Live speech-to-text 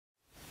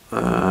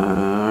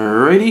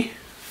Alrighty.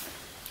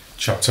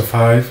 Chapter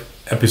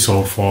 5,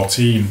 Episode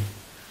 14.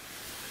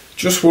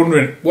 Just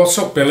wondering, what's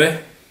up, Billy?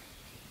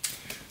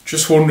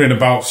 Just wondering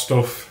about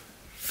stuff,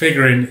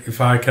 figuring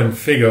if I can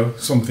figure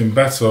something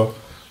better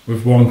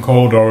with one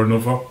code or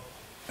another.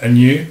 And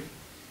you?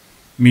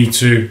 Me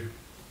too.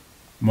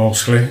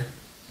 Mostly.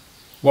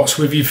 What's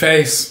with your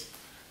face?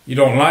 You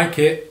don't like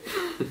it?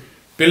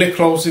 Billy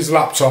closed his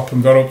laptop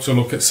and got up to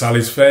look at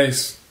Sally's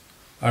face.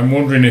 I'm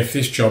wondering if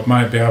this job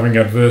might be having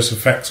adverse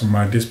effects on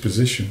my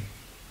disposition.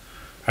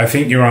 I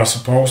think you are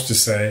supposed to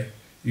say,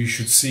 you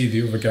should see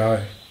the other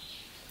guy.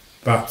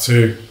 That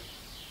too.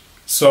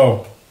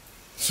 So,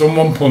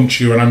 someone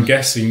punched you and I'm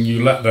guessing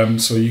you let them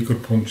so you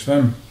could punch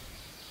them.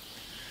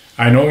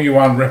 I know you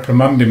aren't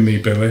reprimanding me,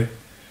 Billy,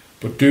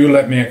 but do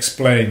let me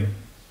explain.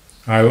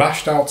 I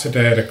lashed out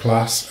today at a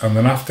class, and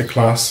then after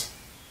class,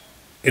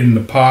 in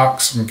the park,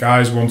 some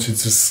guys wanted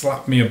to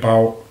slap me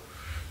about,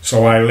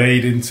 so I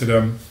laid into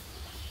them,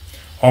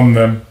 on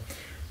them,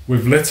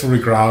 with little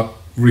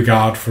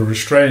regard for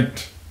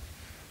restraint.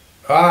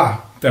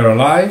 Ah, they're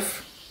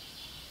alive?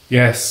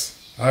 Yes,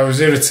 I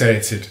was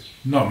irritated,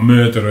 not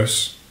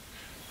murderous.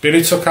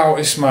 Billy took out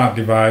his smart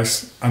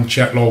device and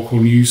checked local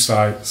news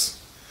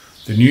sites.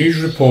 The news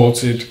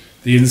reported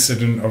the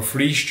incident of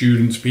 3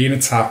 students being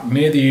attacked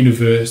near the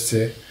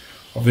University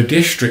of the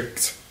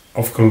District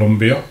of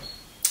Columbia.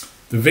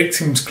 The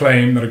victims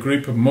claimed that a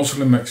group of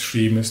Muslim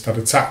extremists had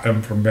attacked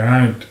them from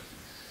behind.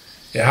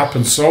 It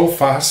happened so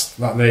fast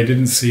that they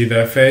didn't see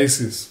their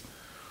faces.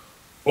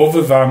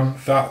 Other than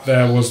that,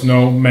 there was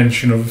no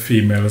mention of a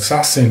female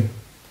assassin.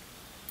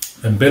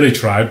 Then Billy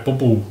tried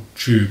bubble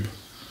tube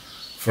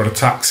for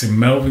attacks in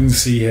Melvin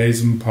C.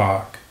 Hazen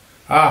Park.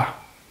 Ah,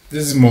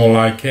 this is more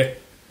like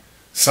it.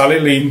 Sally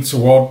leaned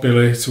toward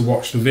Billy to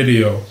watch the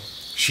video.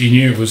 She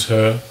knew it was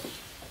her.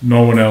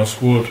 No one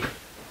else would.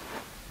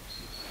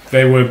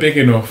 They were big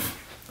enough.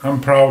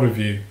 I'm proud of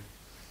you.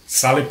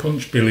 Sally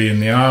punched Billy in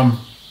the arm.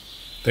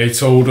 They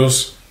taught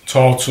us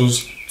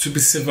to be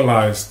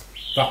civilised.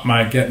 That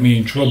might get me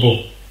in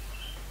trouble.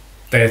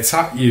 They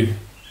attacked you.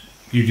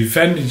 You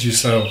defended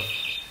yourself.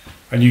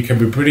 And you can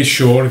be pretty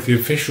sure if the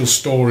official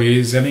story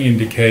is any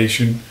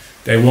indication,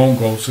 they won't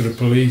go to the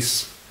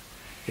police.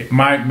 It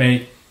might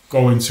make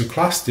going to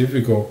class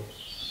difficult.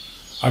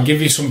 I'll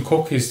give you some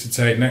cookies to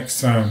take next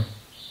time.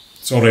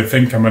 So they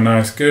think I'm a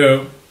nice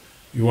girl.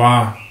 You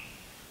are.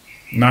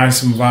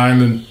 Nice and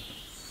violent.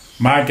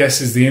 My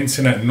guess is the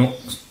internet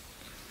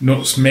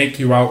nuts make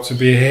you out to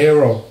be a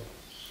hero.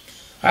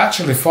 I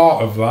actually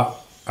thought of that.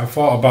 I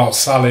thought about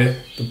Sally,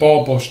 the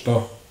ball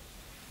buster.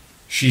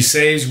 She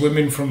says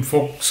women from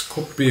thugs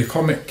could be a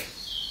comic.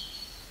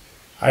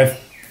 I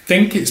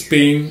think it's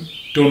been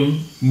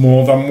done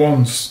more than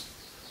once.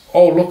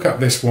 Oh, look at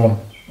this one.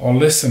 Or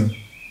listen.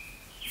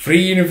 3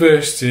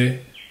 University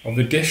of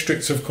the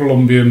District of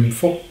Columbia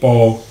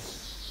football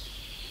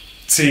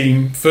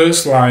team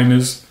first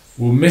liners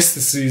will miss the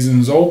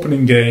season's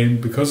opening game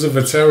because of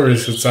a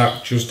terrorist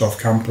attack just off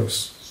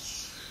campus.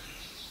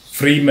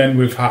 3 men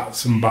with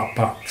hats and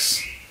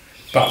backpacks.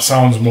 That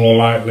sounds more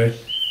likely.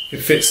 It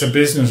fits a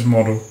business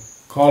model.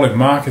 Call it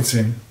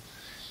marketing.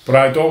 But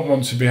I don't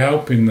want to be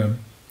helping them.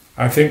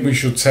 I think we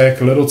should take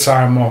a little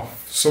time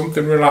off.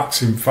 Something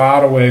relaxing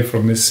far away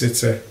from this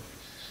city.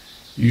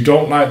 You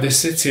don't like this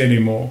city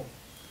anymore.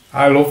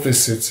 I love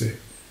this city.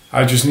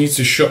 I just need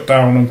to shut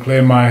down and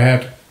clear my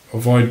head.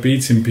 Avoid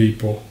beating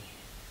people.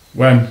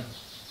 When?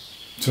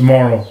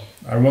 Tomorrow.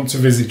 I want to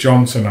visit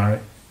John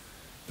tonight.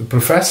 The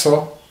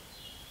professor?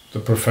 The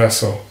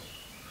professor.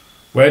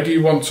 Where do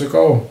you want to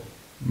go?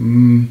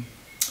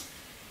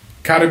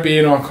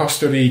 Caribbean or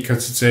Costa Rica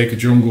to take a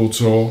jungle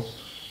tour.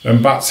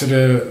 Then back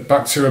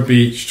to a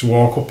beach to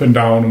walk up and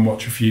down and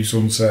watch a few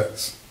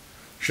sunsets.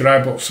 Should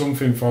I book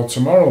something for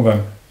tomorrow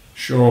then?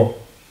 Sure.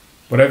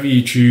 Whatever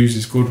you choose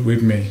is good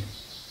with me.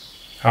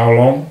 How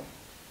long?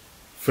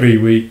 3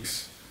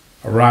 weeks.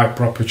 A right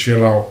proper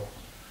chill out.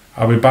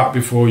 I'll be back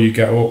before you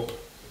get up.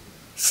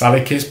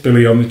 Sally kissed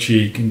Billy on the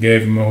cheek and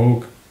gave him a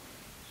hug.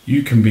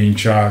 You can be in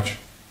charge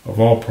of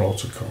all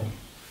protocol.